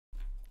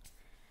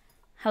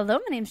Hello,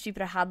 my name's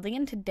Jupiter Hadley,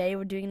 and today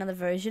we're doing another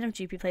version of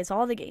Jupi Plays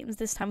All the Games,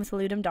 this time with the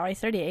Ludum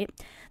 38.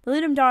 The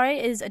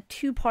Ludum is a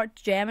two-part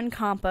jam and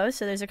compo,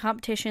 so there's a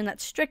competition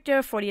that's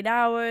stricter, 48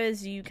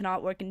 hours, you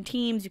cannot work in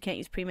teams, you can't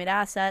use pre-made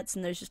assets,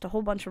 and there's just a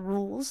whole bunch of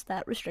rules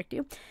that restrict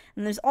you.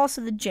 And there's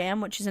also the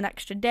jam, which is an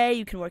extra day,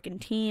 you can work in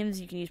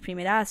teams, you can use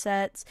pre-made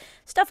assets,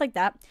 stuff like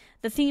that.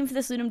 The theme for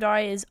this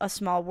Ludum is a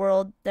small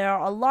world. There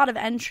are a lot of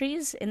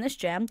entries in this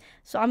jam,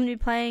 so I'm going to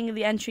be playing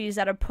the entries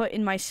that are put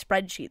in my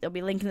spreadsheet. There'll be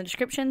a link in the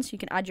description, so you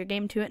can add your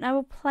game to it, and I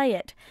will play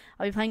it.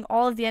 I'll be playing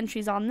all of the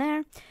entries on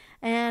there,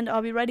 and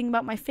I'll be writing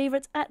about my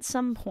favorites at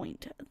some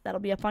point.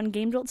 That'll be up on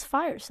Game Jolt's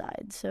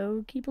Fireside,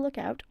 so keep a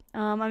lookout.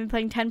 I'm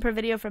playing 10 per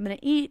video for a minute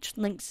each.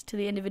 Links to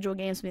the individual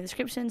games will be in the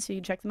description, so you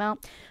can check them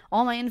out.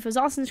 All my info is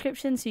also in the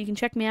description, so you can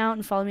check me out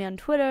and follow me on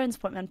Twitter and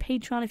support me on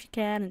Patreon if you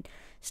can, and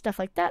stuff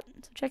like that.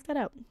 So check that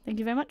out. Thank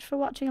you very much for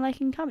watching,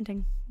 liking, and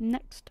commenting.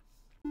 Next.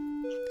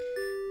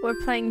 We're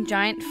playing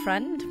Giant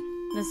Friend.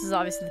 This is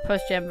obviously the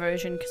post-jam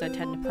version because I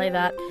tend to play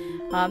that.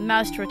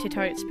 Mouse to rotate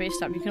target, space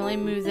stomp. You can only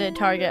move the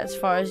target as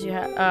far as you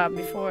have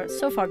before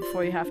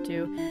you have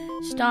to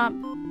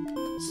stomp,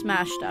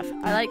 smash stuff.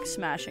 I like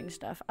smashing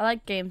stuff. I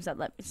like games that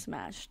let me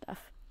smash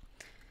stuff.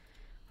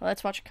 Well,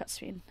 let's watch a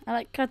cutscene. I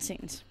like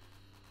cutscenes.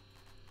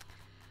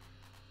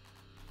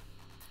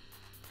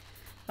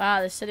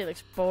 Wow, this city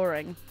looks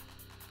boring.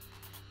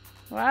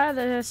 Wow,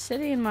 there's a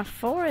city in my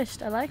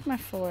forest. I like my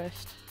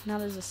forest. Now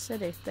there's a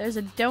city. There's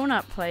a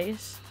donut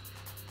place.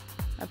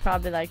 I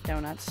probably like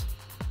donuts.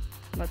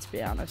 Let's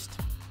be honest.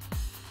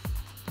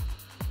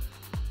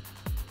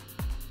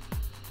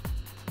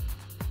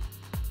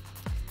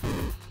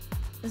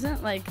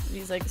 Isn't like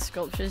these like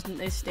sculptures,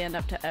 they stand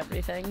up to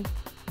everything?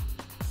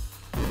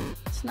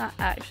 It's not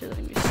actually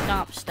letting me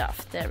stomp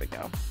stuff. There we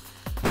go.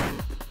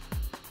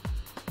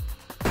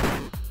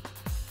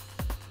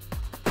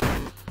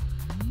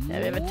 Yeah,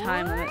 we have a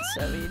time limit,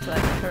 so we need to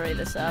like hurry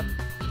this up.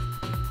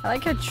 I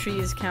like how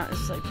trees count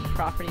as like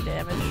property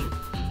damage.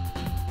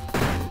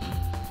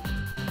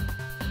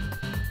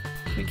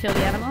 Can we kill the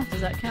animal?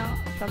 Does that count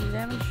as property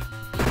damage?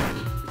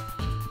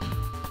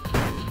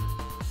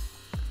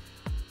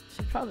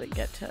 Should probably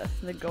get to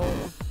the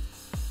goal.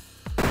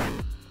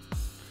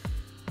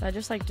 I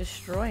just like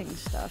destroying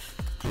stuff.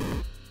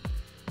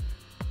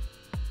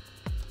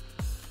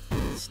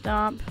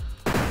 Stomp.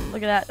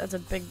 Look at that, that's a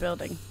big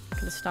building.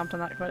 Could have stomped on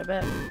that quite a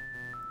bit.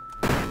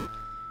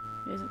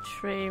 There's a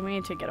tree. We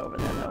need to get over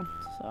there though.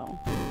 So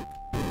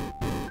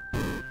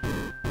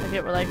look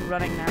at, we're like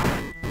running now.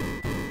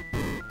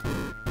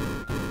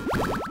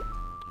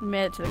 We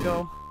made it to the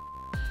goal.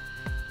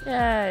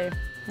 Yay!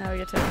 Now we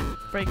get to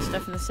break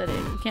stuff in the city.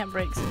 You can't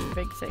break such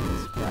big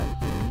things, but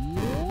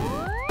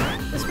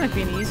this might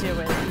be an easier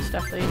way to do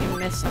stuff that you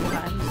miss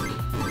sometimes.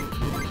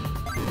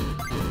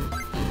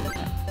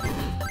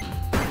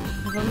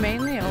 We're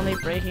mainly only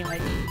breaking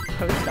like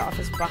post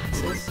office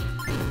boxes.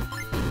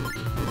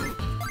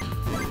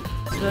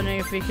 I was wondering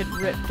if we could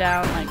rip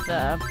down like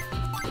the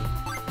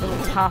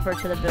little topper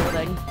to the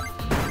building.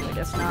 I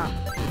guess not.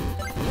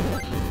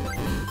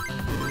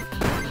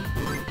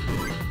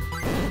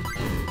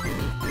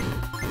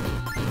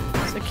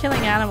 So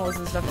killing animals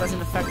and stuff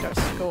doesn't affect our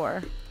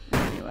score.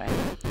 Anyway.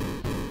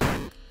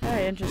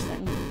 Very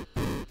interesting.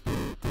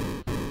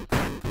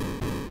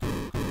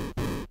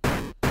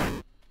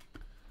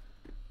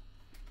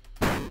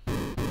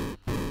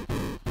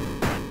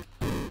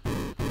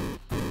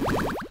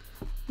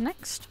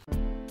 Next,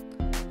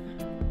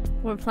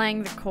 we're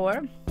playing the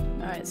core.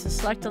 Alright, so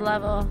select a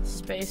level,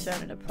 space,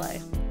 enter to play.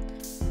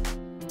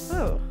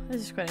 Oh,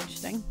 this is quite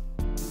interesting.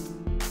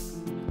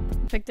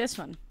 Pick this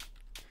one.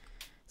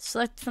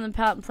 Select from the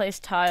palette and place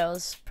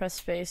tiles, press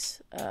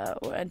space,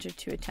 or enter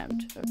to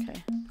attempt.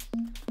 Okay.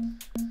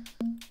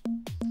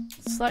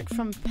 Select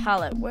from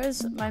palette.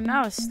 Where's my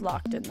mouse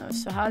locked in though?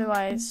 So how do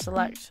I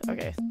select?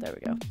 Okay, there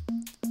we go.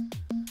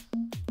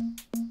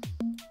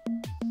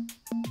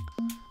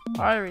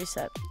 Auto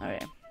reset.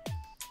 Okay.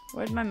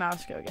 Where'd my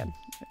mouse go again?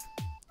 Okay.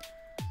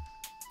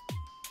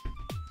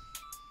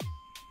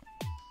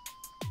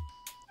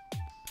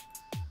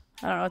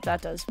 I don't know what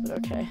that does, but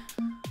okay.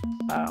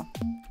 Wow.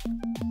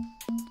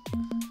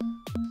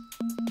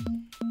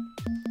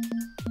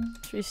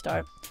 Let's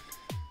restart.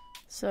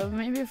 So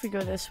maybe if we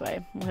go this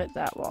way, we'll hit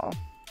that wall.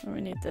 Or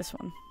we need this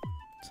one.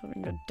 So we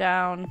can go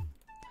down.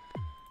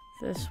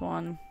 This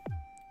one.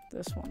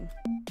 This one.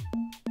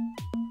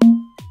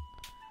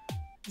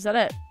 Is that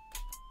it?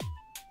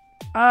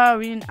 Oh,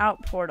 we need an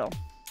out portal.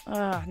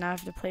 Ugh, now I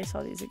have to place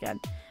all these again.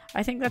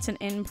 I think that's an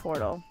in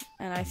portal,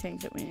 and I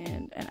think that we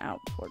need an out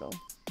portal.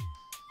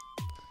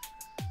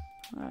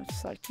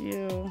 Select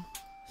you,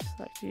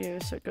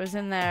 so it goes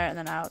in there and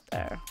then out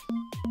there.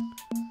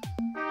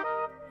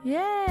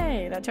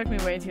 Yay! That took me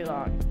way too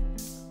long.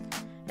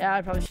 Yeah,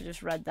 I probably should have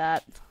just read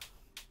that.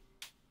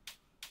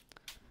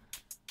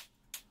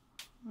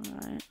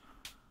 Alright.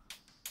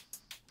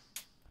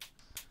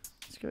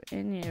 Go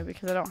in you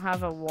because I don't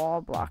have a wall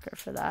blocker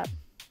for that.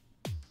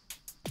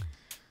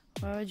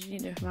 Why would you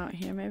need to come out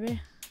here maybe?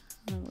 And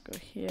then we'll go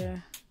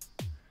here,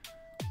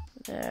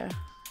 there,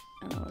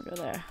 And then we'll go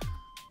there.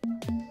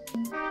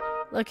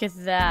 Look at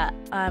that.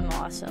 I'm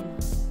awesome.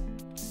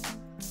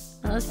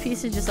 And those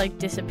pieces just like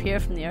disappear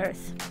from the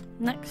earth.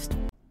 Next.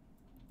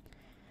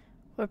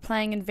 We're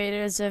playing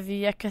Invaders of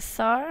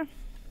Yekathar.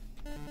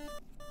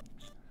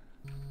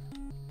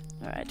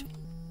 Alright.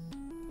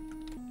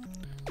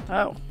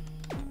 Oh.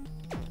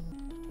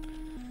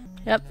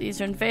 Yep,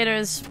 these are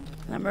invaders,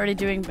 and I'm already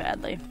doing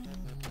badly.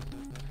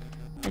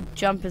 My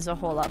jump is a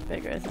whole lot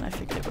bigger than I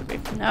figured it would be.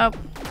 Nope.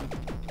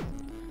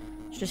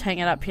 Just hang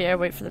it up here,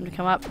 wait for them to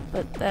come up,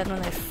 but then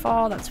when they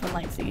fall, that's when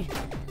like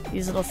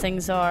these little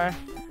things are,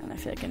 and I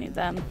feel like I need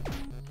them.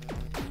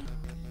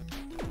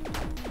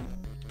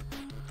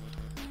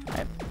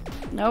 Right.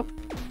 Nope.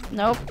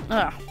 Nope.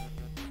 Ugh.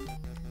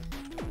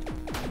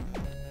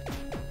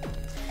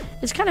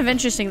 It's kind of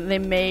interesting that they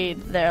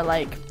made their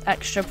like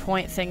extra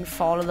point thing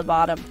fall to the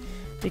bottom,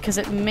 because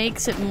it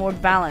makes it more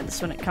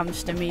balanced when it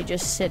comes to me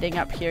just sitting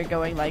up here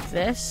going like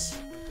this.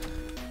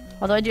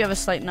 Although I do have a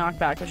slight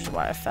knockback, which is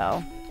why I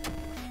fell.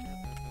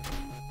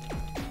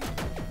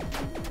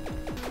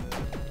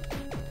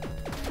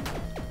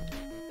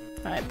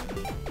 Alright.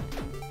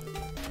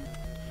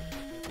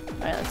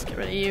 Alright, let's get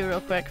rid of you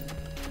real quick.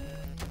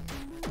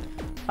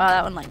 Wow,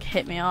 that one like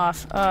hit me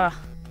off. Ugh.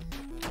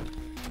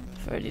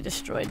 I've already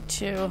destroyed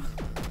 2.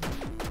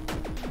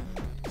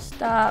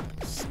 Stop.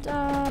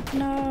 Stop.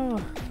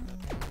 No.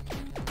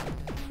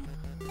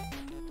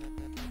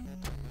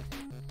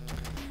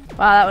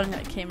 Wow, that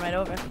one came right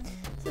over.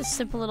 It's a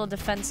simple little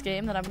defense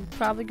game that I'm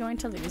probably going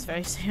to lose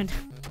very soon.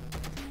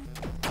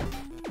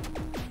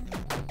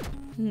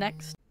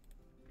 Next.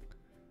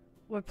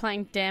 We're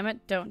playing Damn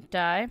It, Don't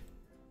Die.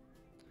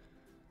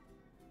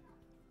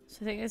 So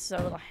I think this is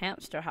our little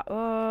hamster.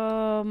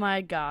 Oh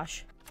my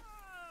gosh.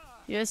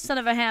 You're a son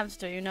of a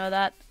hamster, you know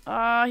that?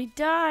 Oh, he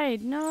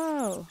died.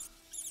 No.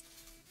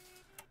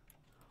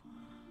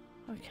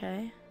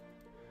 Okay.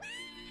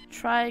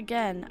 Try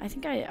again. I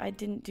think I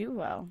didn't do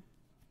well.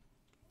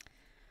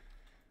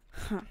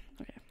 Huh.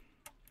 Okay.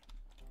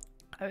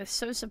 I was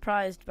so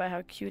surprised by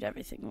how cute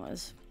everything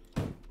was.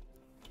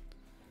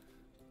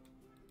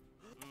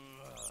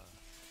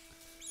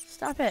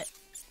 Stop it.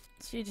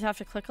 So you just have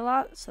to click a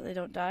lot so they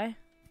don't die.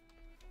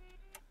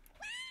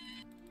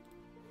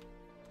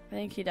 I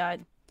think he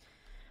died.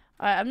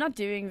 Alright, I'm not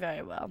doing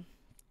very well.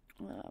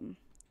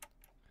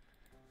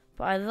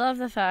 But I love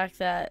the fact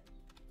that...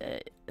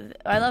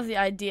 I love the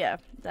idea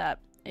that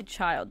a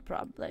child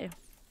probably...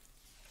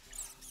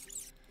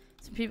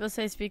 Some people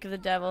say speak of the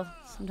devil.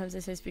 Sometimes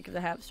they say speak of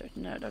the hamster.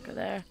 No, don't go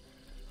there.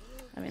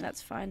 I mean,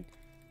 that's fine.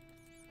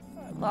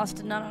 Lost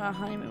a nun on a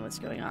honeymoon. What's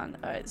going on?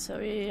 Alright, so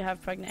we have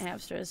pregnant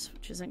hamsters,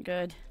 which isn't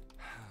good.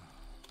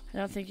 I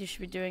don't think you should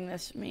be doing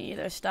this to me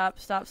either. Stop,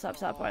 stop, stop,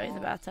 stop. Why are you in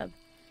the bathtub?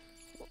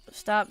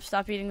 Stop,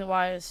 stop eating the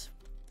wires.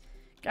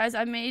 Guys,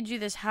 I made you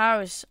this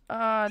house.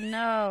 Oh,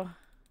 no.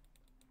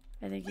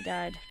 I think he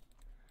died.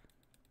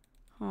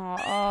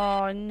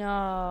 Oh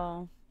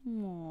no.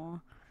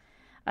 Aww.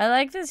 I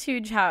like this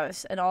huge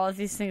house and all of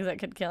these things that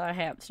could kill our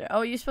hamster.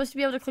 Oh, you're supposed to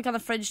be able to click on the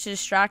fridge to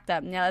distract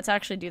them. Yeah, let's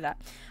actually do that.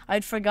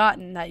 I'd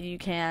forgotten that you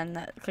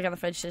can click on the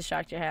fridge to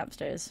distract your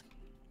hamsters.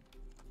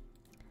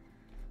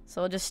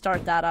 So we'll just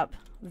start that up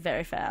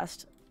very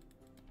fast.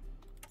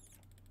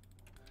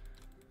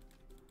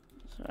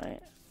 Sorry.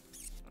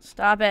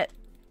 Stop it.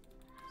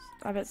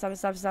 Stop it, stop it,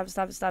 stop it, stop it,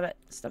 stop it, stop it.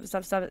 Stop it,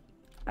 stop it, stop it.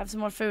 Have some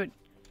more food.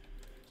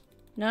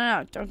 No, no,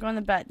 no, don't go in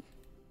the bed.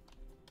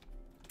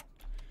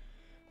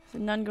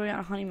 There's a nun going on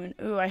a honeymoon.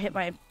 Ooh, I hit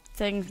my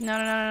thing. No,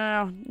 no,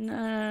 no, no, no,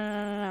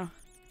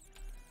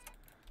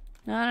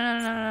 no, no, no, no, no, no, no, no,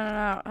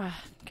 no, no. Oh,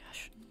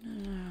 gosh, no,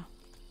 no, no.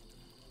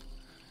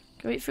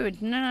 Go eat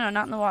food. No, no, no,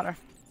 not in the water.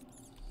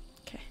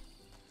 Okay.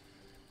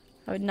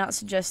 I would not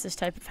suggest this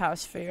type of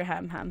house for your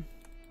ham.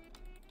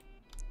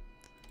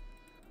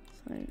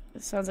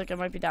 It sounds like I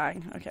might be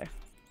dying. Okay.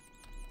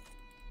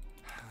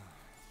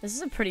 This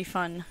is a pretty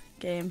fun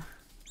game.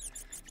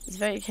 It's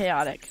very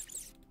chaotic,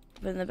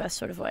 but in the best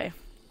sort of way.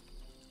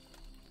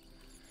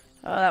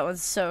 Oh, that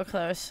one's so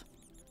close.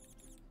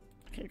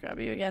 Okay, grab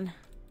you again.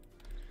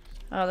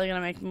 Oh, they're gonna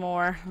make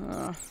more.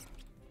 Oh.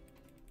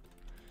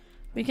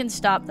 We can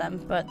stop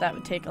them, but that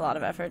would take a lot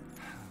of effort.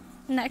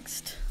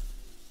 Next.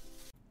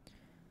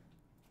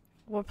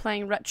 We're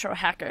playing Retro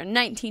Hacker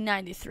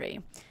 1993.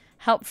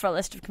 Help for a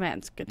list of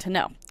commands. Good to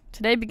know.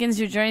 Today begins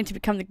your journey to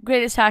become the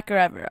greatest hacker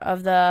ever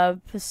of the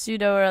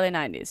pseudo early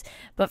 90s.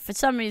 But for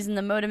some reason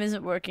the modem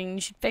isn't working.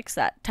 You should fix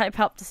that. Type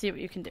help to see what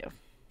you can do.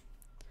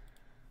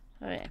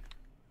 Okay.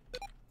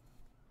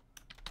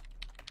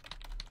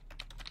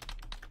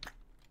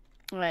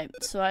 Alright,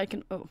 so I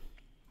can... Oh.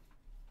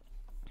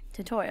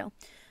 Tutorial.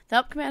 The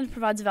help command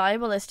provides a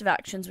valuable list of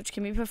actions which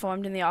can be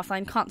performed in the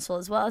offline console,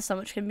 as well as some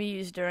which can be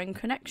used during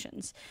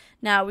connections.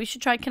 Now, we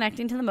should try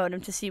connecting to the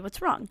modem to see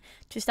what's wrong.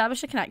 To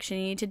establish a connection,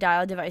 you need to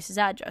dial a device's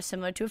address,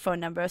 similar to a phone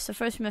number, so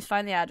first we must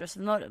find the address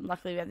of the modem.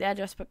 Luckily, we have the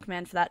address book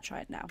command for that.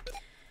 Try it now.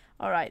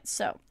 Alright,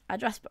 so,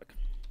 address book.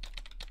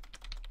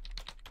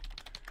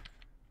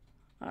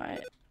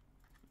 Alright.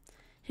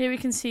 Here we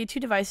can see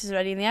 2 devices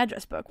already in the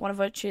address book, one of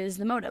which is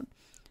the modem.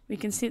 we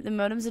can see that the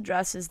modem's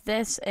address is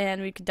this,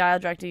 and we could dial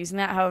directly using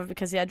that. However,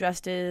 because the address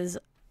is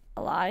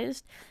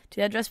aliased to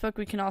the address book,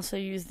 we can also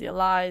use the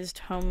aliased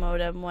home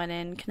modem when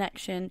in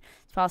connection.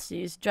 It's possible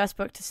to use address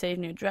book to save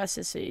new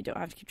addresses so you don't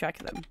have to keep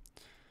track of them.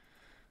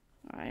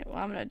 Alright, well,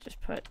 I'm going to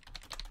just put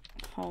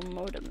home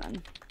modem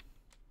then.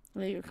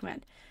 Legal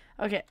command.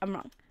 Okay, I'm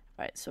wrong.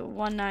 Alright, so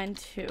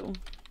 192.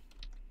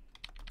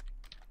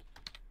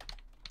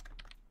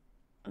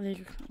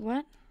 Legal,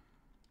 what?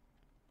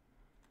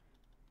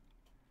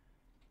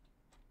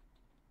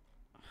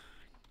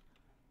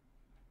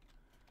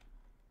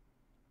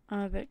 I'm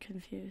a bit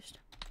confused.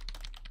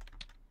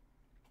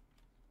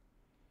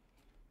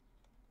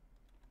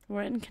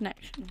 We're in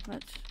connection.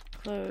 Let's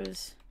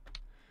close.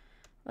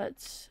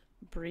 Let's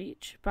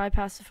breach.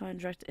 Bypass the phone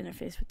direct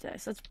interface with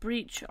this. Let's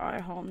breach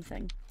our home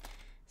thing.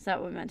 Is that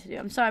what we're meant to do?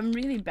 I'm sorry, I'm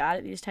really bad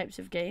at these types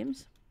of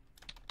games.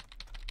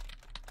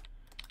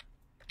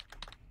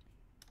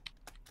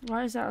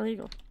 Why is that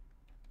illegal?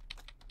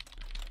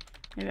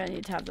 Maybe I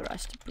need to have the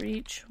rest.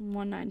 Breach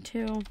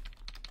 192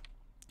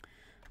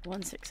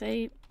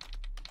 168.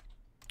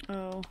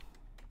 Oh,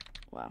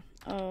 wow.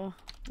 Oh,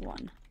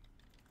 1.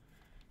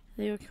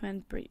 Legal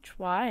command breach.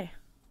 Why?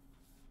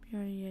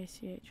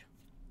 B-R-E-A-C-H.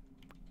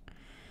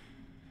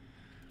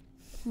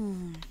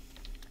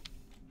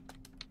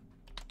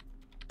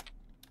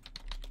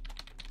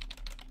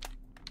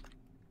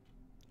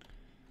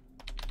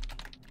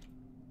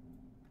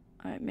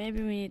 Alright,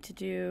 maybe we need to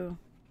do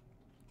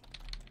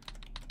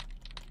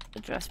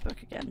address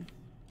book again.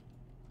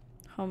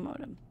 Home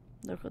modem.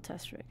 Local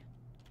test rig.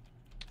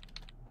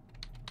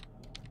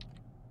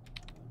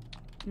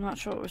 I'm not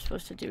sure what we're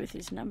supposed to do with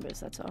these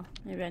numbers, that's all.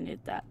 Maybe I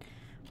need that.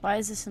 Why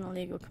is this an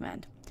illegal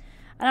command?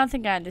 I don't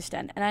think I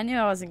understand, and I knew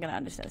I wasn't going to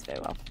understand this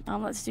very well.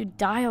 Let's do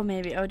dial,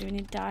 maybe. Oh, do we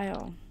need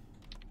dial?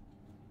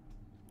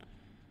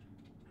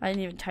 I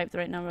didn't even type the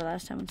right number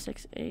last time.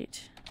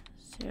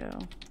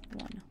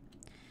 16801.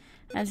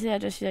 Enter the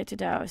address you'd like to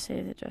dial, or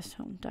save the address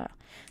home dial.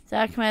 The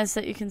dial commands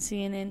that you can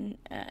see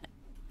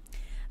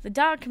the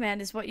dial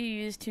command is what you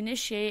use to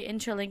initiate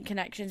interlink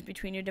connections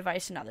between your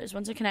device and others.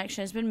 Once a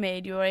connection has been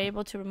made, you are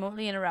able to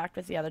remotely interact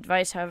with the other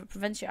device. However, it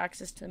prevents your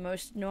access to the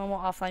most normal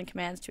offline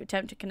commands. To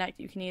attempt to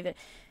connect, you can either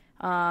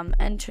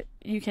enter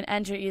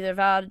either a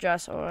valid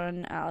address or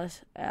an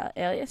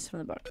alias from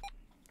the book.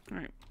 All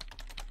right.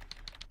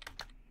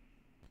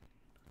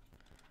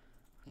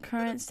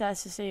 Current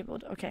status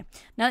disabled. Okay.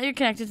 Now that you're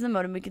connected to the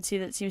modem, we can see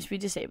that it seems to be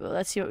disabled.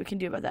 Let's see what we can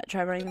do about that.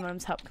 Try running the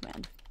modem's help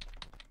command.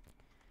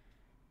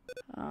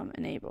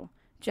 Enable.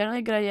 Generally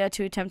a good idea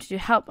to attempt to do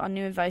help on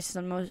new devices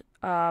on most,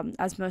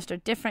 as most are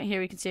different. Here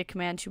we can see a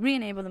command to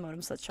re-enable the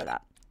modem, so let's try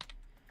that.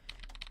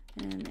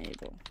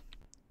 Enable.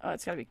 Oh,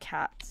 it's gotta be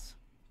cats.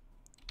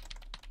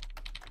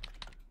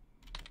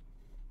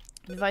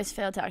 Device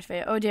failed to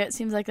activate. Oh dear, it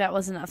seems like that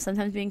wasn't enough.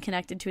 Sometimes being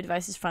connected to a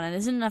device's front end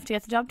isn't enough to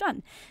get the job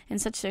done. In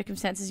such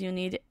circumstances, you'll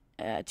need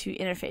to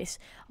interface.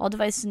 All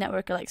devices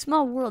network are like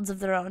small worlds of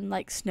their own,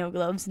 like snow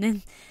globes, and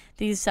in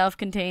these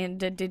self-contained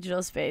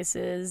digital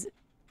spaces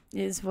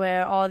is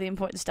where all the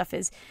important stuff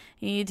is.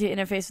 You need to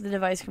interface with the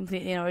device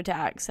completely in order to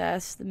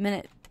access the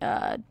minute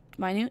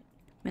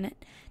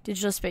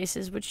digital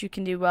spaces, which you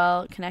can do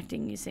while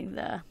connecting using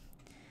the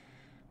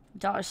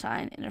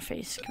 $sign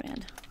interface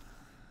command.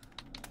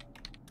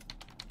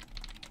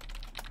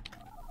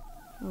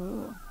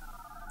 Ooh.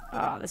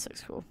 Oh, this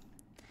looks cool.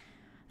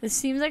 This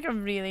seems like a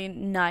really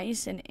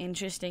nice and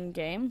interesting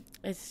game.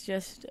 It's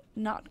just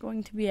not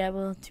going to be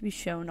able to be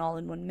shown all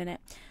in 1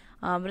 minute.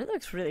 But it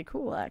looks really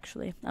cool,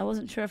 actually. I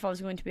wasn't sure if I was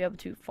going to be able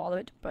to follow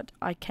it, but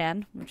I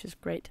can, which is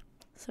great.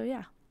 So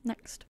yeah,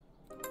 next.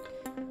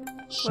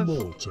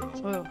 Small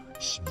town,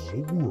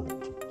 small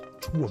world,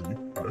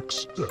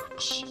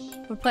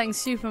 20XX. We're playing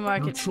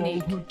Supermarket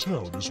Sneak. Your childhood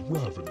town is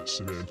ravenous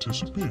in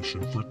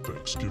anticipation for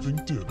Thanksgiving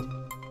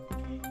dinner.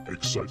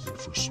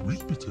 Excitement for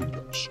sweet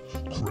potatoes,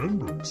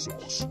 cranberry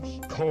sauce,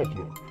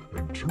 cobbler,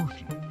 and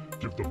turkey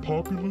give the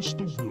populace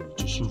the will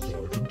to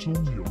survive until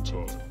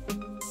mealtime.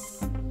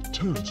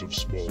 Tens of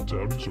small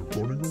townies are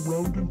running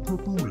around in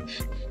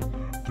preparation.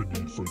 The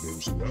need for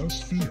those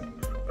last few,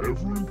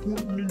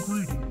 ever-important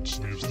ingredients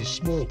leaves the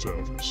small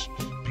townies,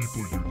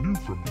 people you knew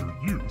from your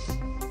youth,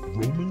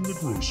 roaming the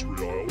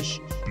grocery aisles,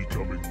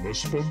 becoming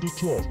less fun to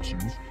talk to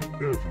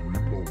every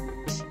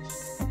moment.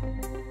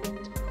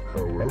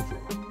 However,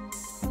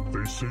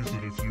 they say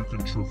that if you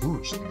can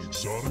traverse the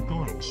exotic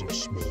aisles of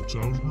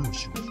small-town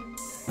grocery,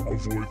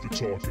 avoid the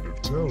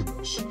talkative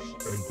townies,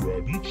 and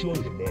grab each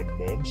item on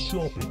Mom's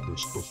shopping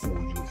list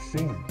before your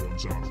phone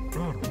runs out of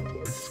battery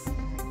life,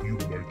 you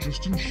might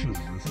just ensure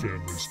your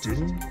family's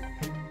dinner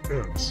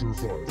and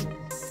survival.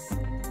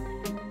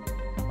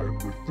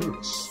 And with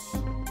this,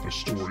 the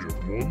story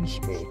of one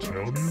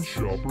small-townian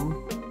shopper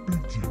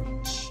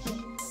begins.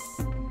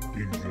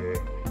 In the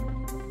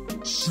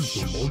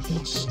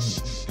Supermarket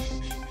Sneak.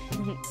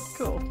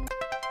 Cool.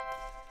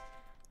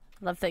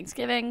 Love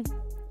Thanksgiving.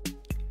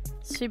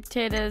 Sweet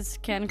potatoes,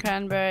 canned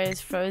cranberries,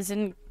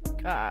 frozen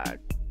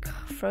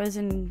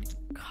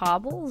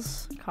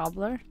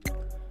cobbler,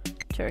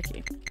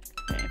 turkey.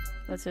 Okay,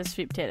 let's do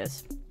sweet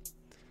potatoes.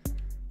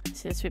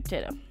 Let's do a sweet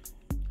potato.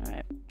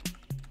 Alright.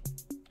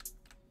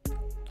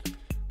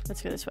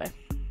 Let's go this way.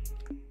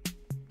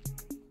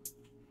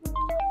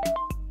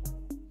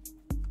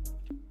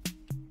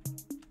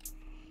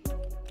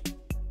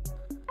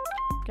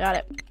 Got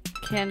it.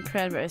 Canned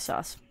cranberry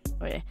sauce.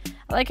 Okay.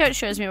 I like how it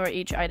shows me where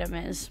each item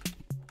is.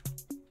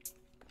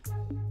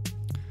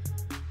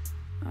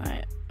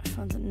 Alright.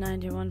 Phone's at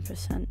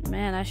 91%.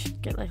 Man, I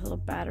should get like a little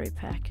battery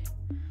pack.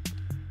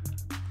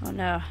 Oh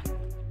no.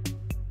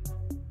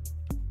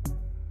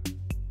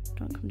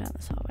 Don't come down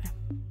this hallway.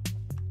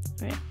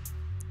 Okay.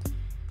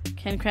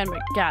 Canned cranberry.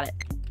 Got it.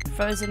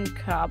 Frozen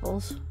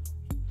cobbles.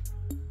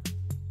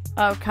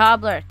 Oh,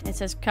 cobbler. It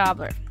says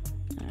cobbler.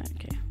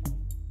 Okay.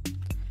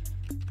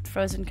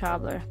 Frozen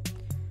cobbler.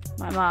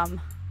 My mom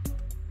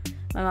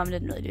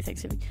didn't really do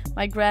Thanksgiving.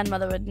 My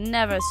grandmother would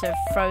never serve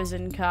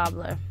frozen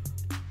cobbler.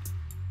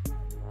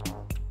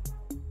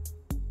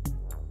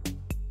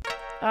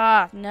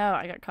 Ah, no,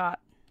 I got caught.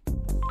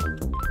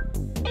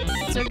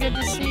 So good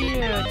to see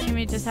you.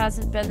 Timmy just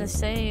hasn't been the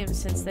same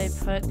since they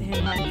put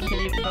him on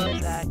Kitty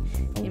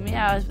Prozac. He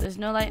meows, but there's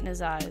no light in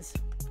his eyes.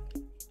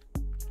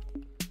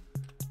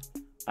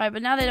 Alright,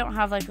 but now they don't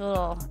have like a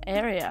little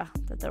area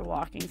that they're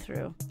walking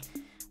through.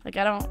 Like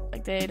I don't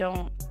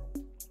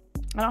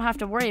have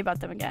to worry about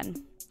them again.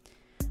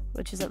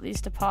 Which is at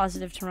least a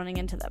positive to running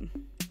into them.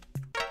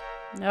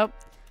 Nope.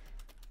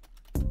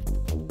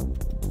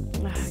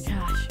 Oh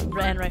gosh,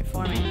 ran right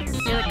for me.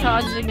 See the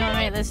cards are going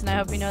right. Listen, I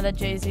hope you know that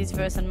Jay-Z's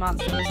verse on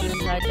Monster was an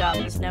inside job.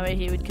 There's no way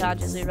he would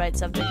consciously write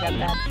something that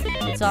bad.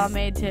 It's all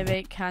made to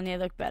make Kanye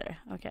look better.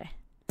 Okay.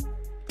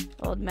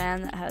 Old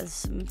man that has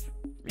some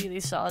really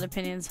solid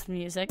opinions on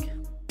music.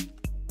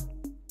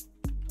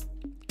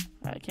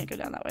 Alright, I can't go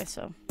down that way,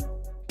 so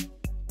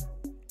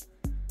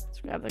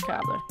let's grab the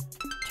cobbler.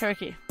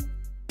 Turkey.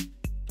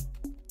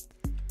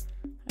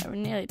 Alright, we're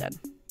nearly done.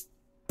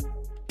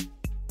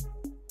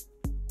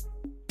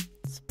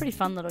 It's a pretty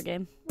fun little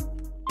game.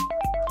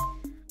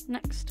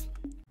 Next.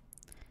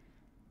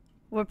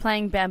 We're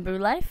playing Bamboo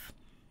Life.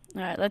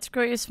 Alright, let's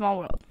grow your small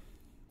world.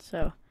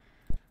 So,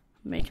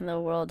 I'm making a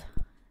little world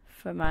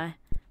for my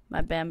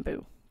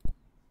bamboo.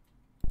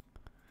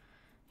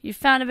 You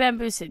found a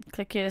bamboo seed.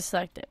 Click here to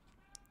select it.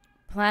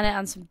 Plant it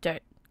on some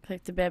dirt.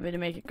 Click the bamboo to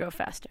make it grow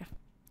faster.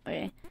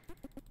 Okay.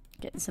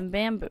 Getting some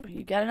bamboo.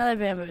 You got another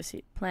bamboo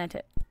seed. Plant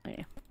it.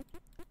 Okay.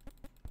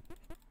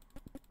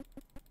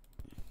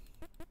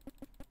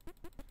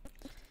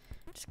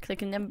 Just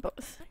clicking them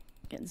both.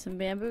 Getting some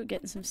bamboo,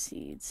 getting some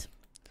seeds.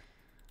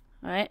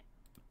 Alright.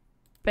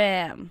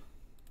 Bam.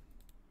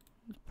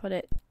 Put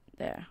it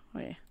there.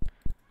 Okay.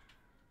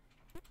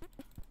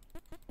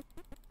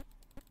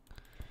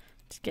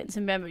 Just getting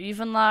some bamboo. You've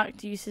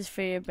unlocked uses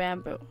for your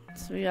bamboo.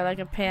 So we got like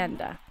a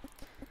panda.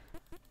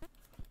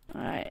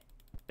 Alright.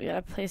 We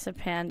gotta place a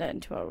panda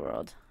into our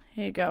world.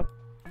 Here you go.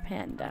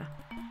 Panda.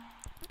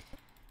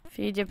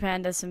 Feed your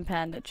panda some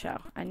panda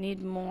chow. I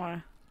need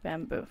more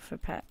bamboo for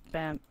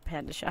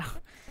panda chow.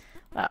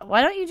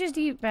 Why don't you just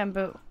eat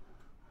bamboo?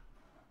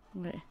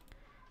 Okay.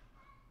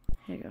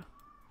 Here you go.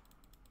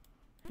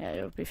 Yeah,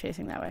 you'll be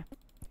facing that way.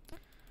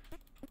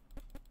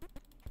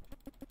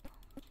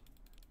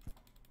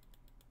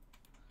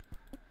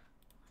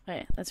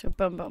 Okay, let's go.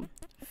 Boom, boom.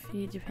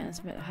 Feed your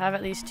pandas. Have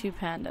at least 2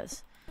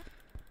 pandas.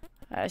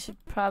 I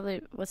should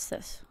probably... What's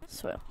this?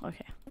 Soil.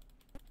 Okay.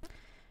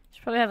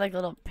 Should probably have like a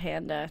little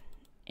panda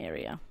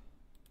area.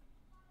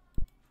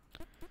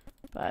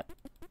 But,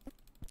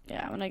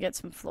 yeah, I'm gonna get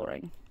some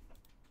flooring.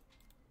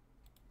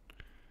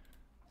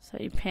 So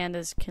you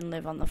pandas can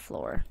live on the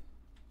floor.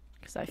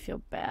 Because I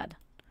feel bad.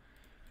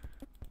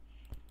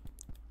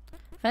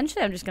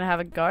 Eventually I'm just gonna have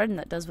a garden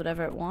that does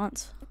whatever it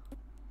wants.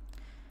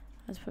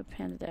 Let's put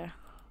panda there.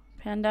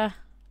 Panda.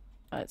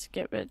 Oh, let's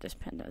get rid of this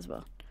panda as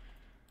well.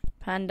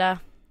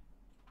 Panda.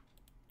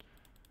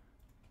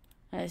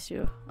 Let's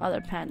do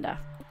other panda.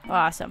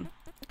 Awesome.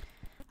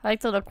 I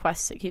like the little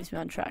quest that keeps me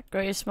on track.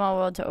 Grow your small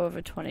world to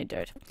over 20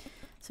 dirt.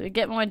 So we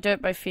get more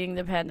dirt by feeding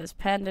the pandas.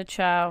 Panda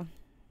chow.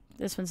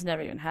 This one's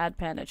never even had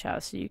panda chow,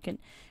 so you can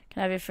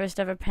have your first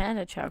ever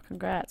panda chow.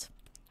 Congrats.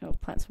 Oh,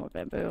 plant some more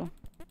bamboo.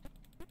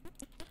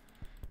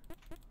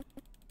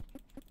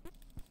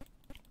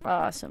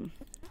 Awesome.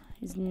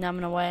 He's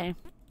numbing away.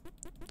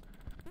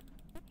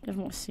 Give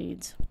more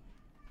seeds.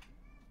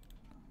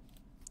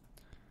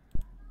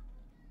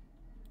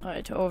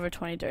 Alright, to over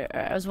 20 dirt.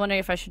 I was wondering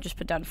if I should just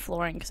put down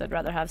flooring, because I'd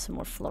rather have some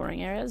more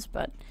flooring areas,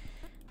 but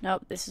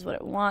nope, this is what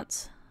it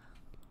wants.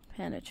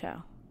 Panda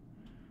chow.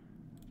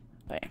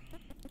 Okay,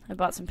 I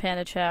bought some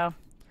panda chow.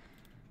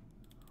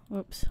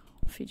 Whoops.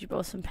 Feed you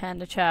both some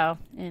panda chow.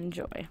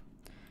 Enjoy.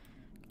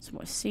 Some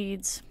more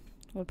seeds.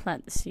 We'll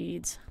plant the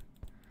seeds.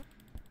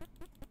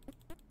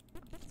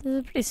 This is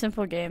a pretty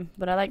simple game,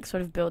 but I like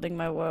sort of building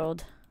my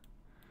world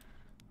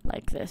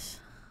like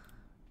this.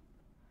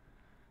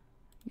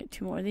 Get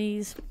 2 more of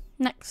these.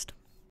 Next.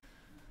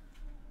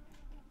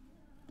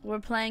 We're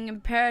playing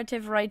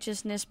Imperative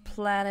Righteousness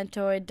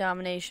Planetoid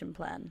Domination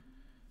Plan.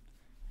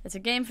 It's a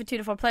game for 2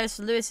 to 4 players,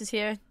 so Lewis is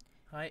here.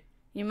 Hi.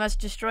 You must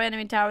destroy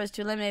enemy towers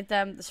to eliminate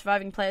them. The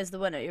surviving player is the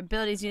winner. Your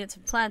abilities, units,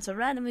 and plants are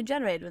randomly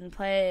generated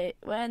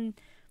when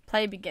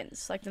play begins.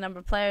 Select the number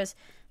of players.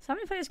 So how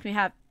many players can we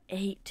have?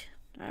 8.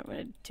 Alright, we're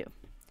gonna do 2.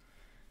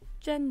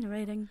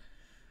 Generating.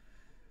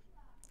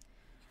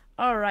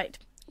 Alright,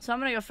 so I'm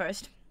gonna go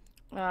first.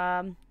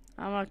 I'm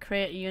gonna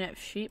create a unit of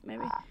sheep,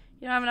 maybe.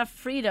 You don't have enough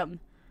freedom.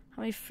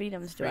 How many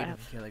freedoms do I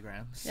have?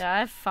 Kilograms. Yeah, I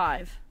have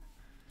 5.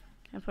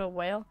 Can I put a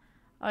whale?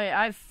 Oh yeah,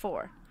 I have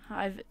 4.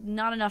 I've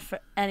not enough for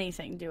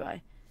anything, do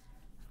I?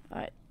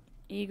 Alright,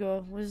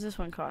 eagle. What does this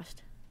one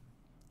cost?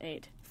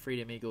 8.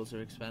 Freedom eagles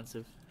are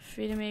expensive.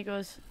 Freedom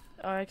eagles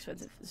are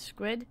expensive.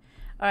 Squid.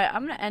 Alright,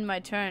 I'm gonna end my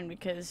turn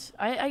because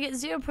I get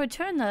 0 per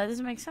turn though. That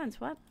doesn't make sense.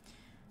 What?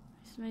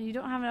 You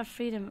don't have enough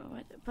freedom.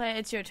 What? Play.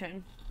 It's your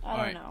turn.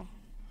 I don't know.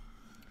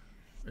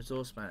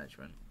 Resource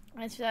management.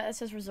 It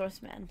says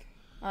resource man.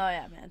 Oh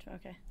yeah, man.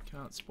 Okay.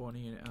 Can't spawn a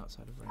unit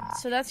outside of range.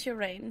 So that's your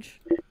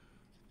range.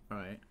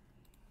 Alright.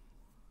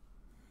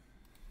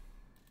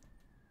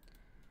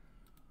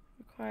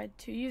 Required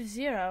 2. You have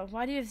 0.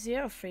 Why do you have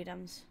 0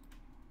 freedoms?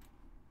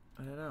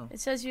 I don't know. It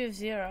says you have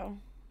 0.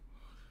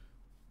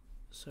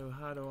 So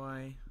how do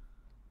I...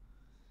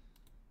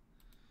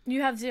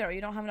 You have 0.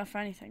 You don't have enough for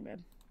anything, babe.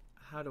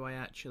 How do I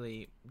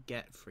actually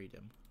get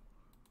freedom?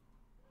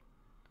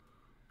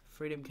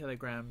 Freedom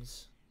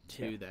kilograms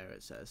 2 there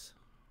it says.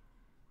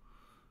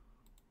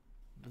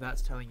 But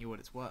that's telling you what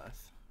it's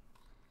worth.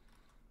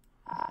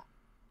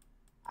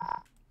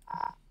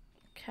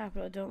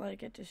 Capital, don't let it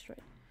get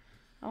destroyed.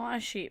 I want a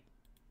sheep.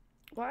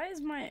 Why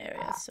is my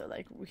area so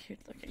like weird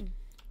looking?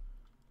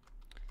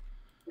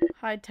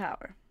 High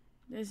tower.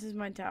 This is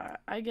my tower.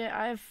 I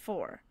have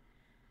 4.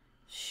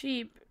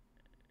 Sheep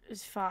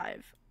is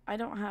 5. I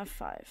don't have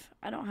 5.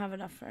 I don't have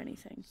enough for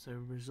anything. So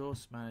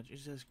resource management.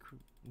 It says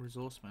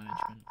resource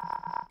management.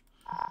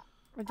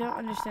 I don't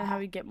understand how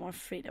we get more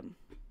freedom.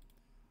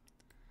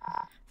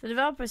 The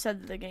developer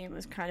said that the game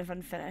was kind of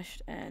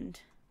unfinished and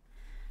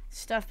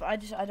stuff, but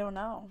I don't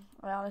know.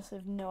 I honestly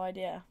have no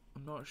idea.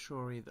 I'm not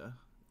sure either.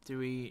 Do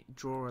we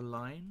draw a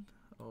line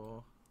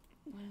or?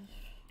 I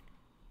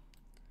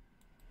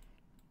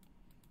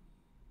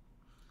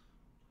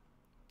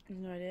have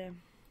no idea.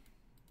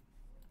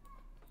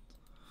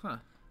 Huh.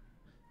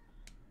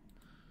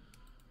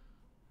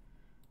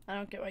 I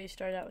don't get why you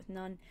started out with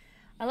none.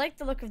 I like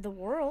the look of the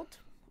world.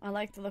 I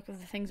like the look of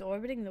the things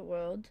orbiting the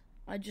world.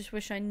 I just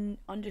wish I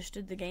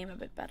understood the game a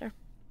bit better.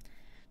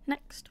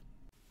 Next.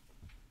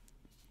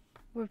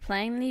 We're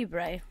playing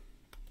Libre.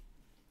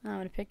 I'm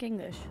gonna pick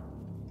English.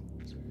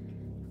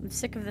 I'm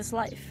sick of this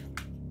life.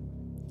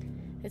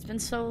 It's been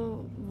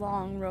so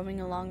long roaming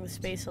along the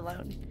space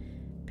alone.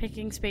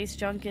 Picking space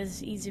junk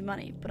is easy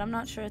money, but I'm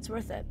not sure it's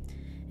worth it.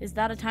 Is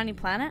that a tiny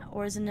planet,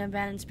 or is it an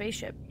abandoned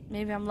spaceship?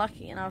 Maybe I'm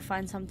lucky and I'll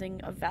find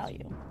something of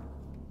value.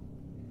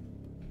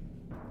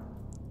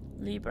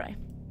 Libre.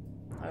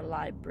 Or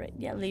Libre.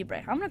 Yeah,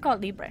 Libre. I'm gonna call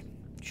it Libre.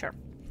 Sure.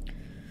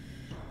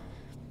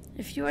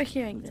 If you are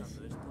hearing this,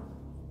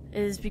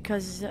 it is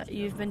because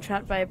you've been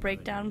trapped by a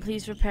breakdown.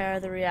 Please repair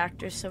the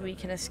reactor so we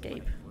can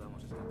escape.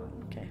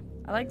 Okay.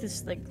 I like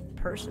this, like,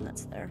 person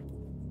that's there.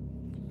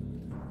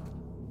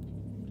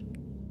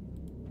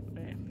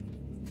 Okay.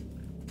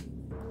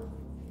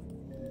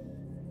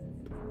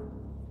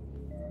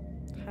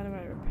 How do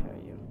I repair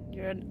you?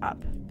 You're an up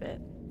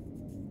bit.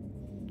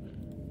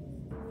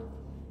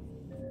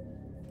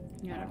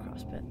 You're an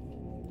across bit.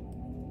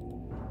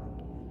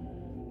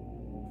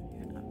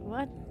 You're an up.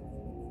 What?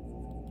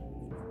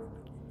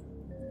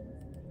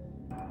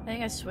 I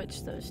think I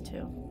switched those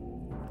two.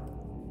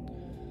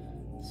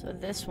 So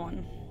this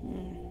one,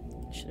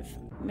 should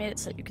have made it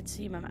so you could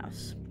see my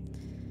mouse.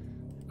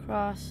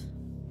 Cross.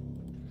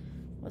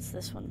 What's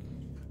this one?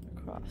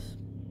 Cross.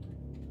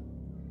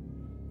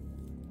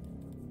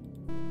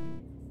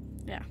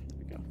 Yeah, there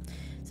we go.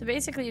 So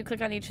basically you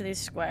click on each of these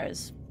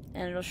squares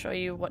and it'll show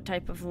you what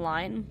type of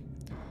line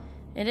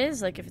it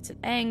is, like if it's an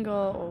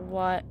angle or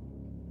what.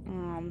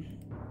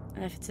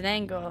 And if it's an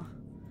angle,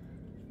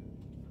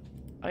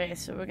 okay,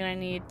 so we're gonna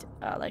need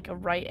like a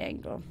right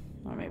angle,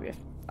 or maybe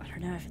I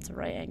don't know if it's a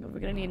right angle. We're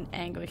gonna need an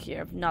angle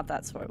here, not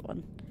that sort of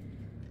one.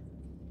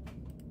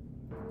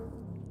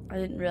 I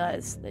didn't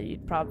realize that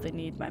you'd probably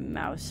need my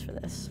mouse for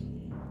this.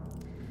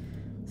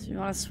 So you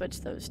want to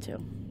switch those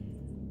two.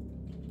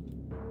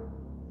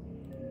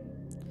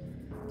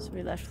 So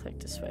we left click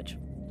to switch.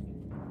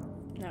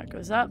 Now it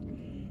goes up,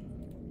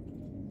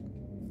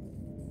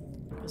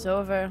 goes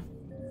over.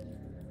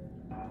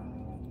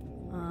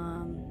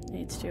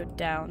 Needs to go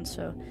down,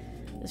 so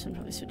this one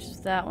probably switches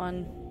to that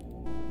one.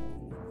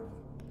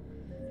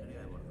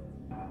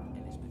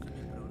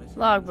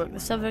 Logbook. The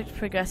subject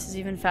progresses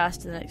even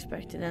faster than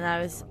expected,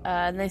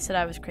 and they said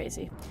I was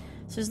crazy.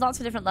 So there's lots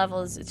of different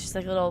levels. It's just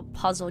like a little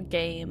puzzle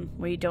game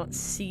where you don't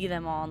see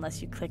them all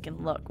unless you click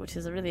and look, which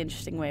is a really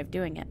interesting way of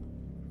doing it.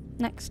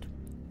 Next.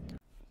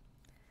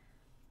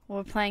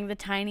 We're playing the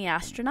tiny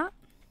astronaut.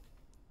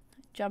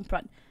 Jump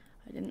run.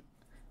 I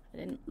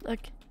didn't look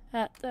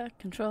at the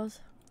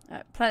controls.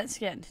 Alright, planet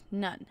scanned.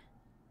 None.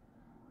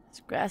 It's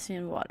grassy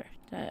and water.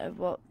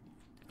 Well,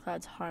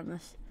 Clouds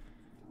harmless.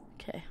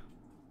 Okay.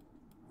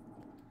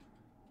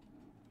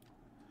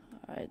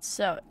 Alright,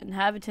 so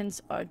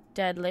inhabitants are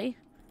deadly.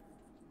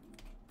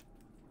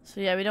 So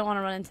yeah, we don't want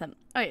to run into them.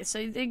 Okay,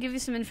 so they give you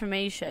some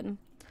information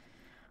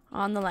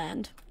on the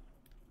land.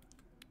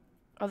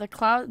 Oh, the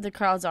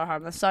clouds are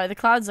harmless. Sorry, the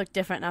clouds look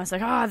different. And I was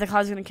like, oh, the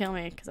cloud's going to kill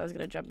me because I was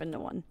going to jump into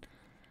one.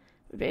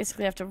 We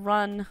basically have to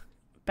run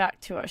back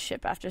to our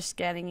ship after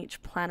scanning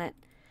each planet.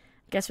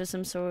 I guess we're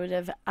some sort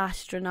of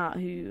astronaut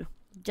who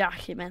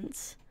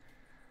documents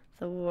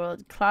the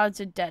world. Clouds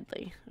are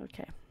deadly.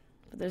 Okay.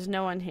 But there's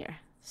no one here,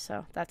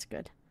 so that's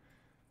good.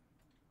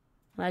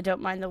 And I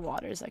don't mind the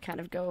waters. I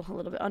kind of go a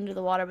little bit under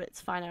the water, but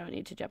it's fine. I don't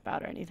need to jump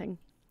out or anything.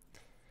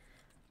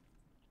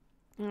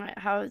 Alright,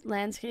 how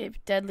landscape,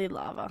 deadly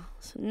lava.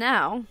 So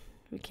now,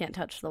 we can't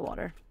touch the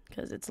water,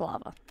 because it's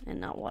lava and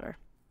not water.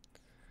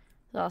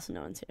 There's also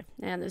no one's here.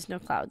 And there's no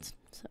clouds,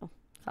 so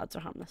clouds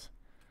are harmless.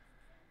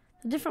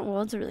 The different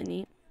worlds are really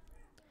neat.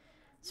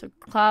 So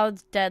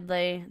clouds,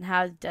 deadly, and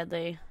how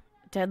deadly?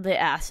 Deadly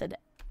acid.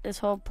 This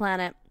whole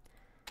planet,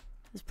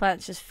 this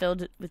planet's just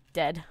filled with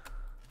dead.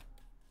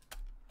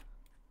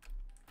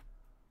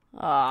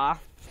 Ah,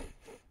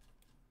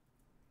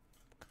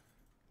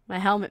 my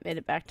helmet made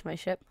it back to my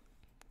ship.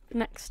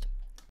 Next.